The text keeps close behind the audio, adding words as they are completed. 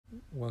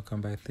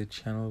Welcome back to the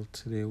channel.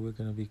 Today we're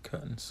going to be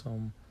cutting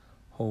some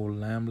whole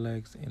lamb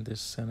legs in this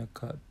center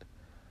cut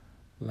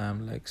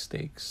lamb leg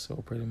steaks. So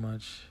pretty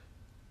much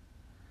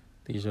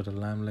these are the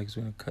lamb legs.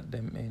 We're going to cut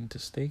them into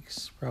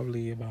steaks,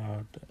 probably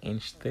about an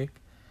inch thick,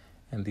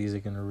 and these are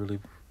going to really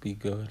be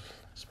good,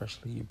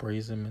 especially you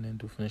braise them and then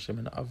do finish them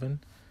in the oven.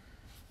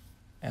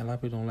 And a lot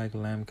of people don't like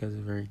lamb because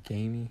it's very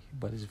gamey,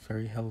 but it's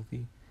very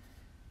healthy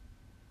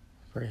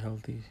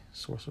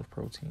source of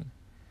protein.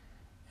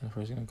 And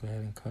first, I'm going to go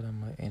ahead and cut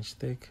them an inch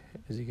thick.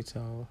 As you can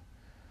tell,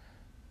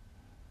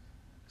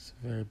 it's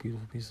a very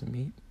beautiful piece of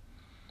meat.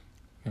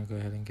 We're going to go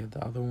ahead and get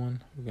the other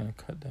one. We're going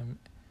to cut them,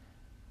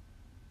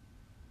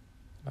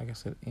 like I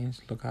said, inch.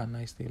 Look how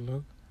nice they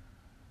look.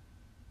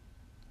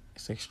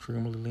 It's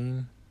extremely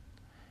lean.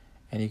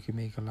 And you can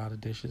make a lot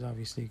of dishes.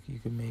 Obviously, you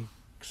can make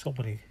so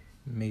many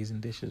amazing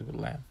dishes with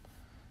lamb.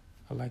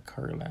 I like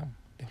curry lamb.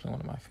 Definitely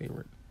one of my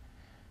favorite.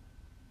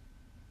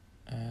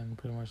 And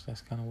pretty much that's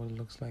kind of what it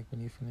looks like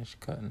when you finish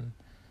cutting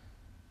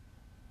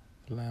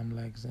the lamb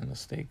legs and the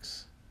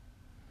steaks,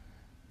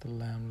 the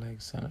lamb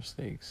leg center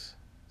steaks.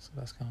 So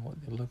that's kind of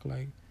what they look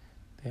like.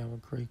 They have a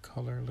great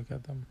color. Look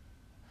at them.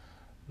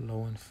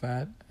 Low in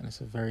fat, and it's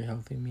a very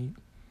healthy meat.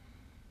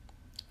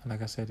 And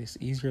like I said, it's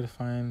easier to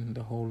find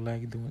the whole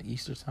leg during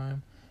Easter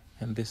time.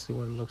 And this is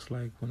what it looks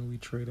like when we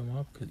trade them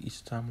up, because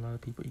Easter time a lot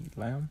of people eat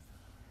lamb.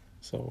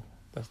 So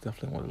that's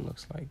definitely what it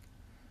looks like.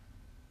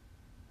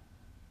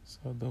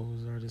 So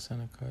those are the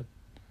center cut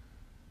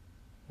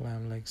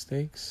lamb leg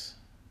steaks.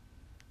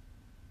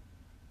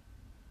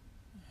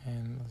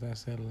 And as I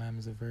said, lamb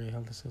is a very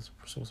healthy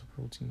source of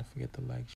protein. Don't forget to like,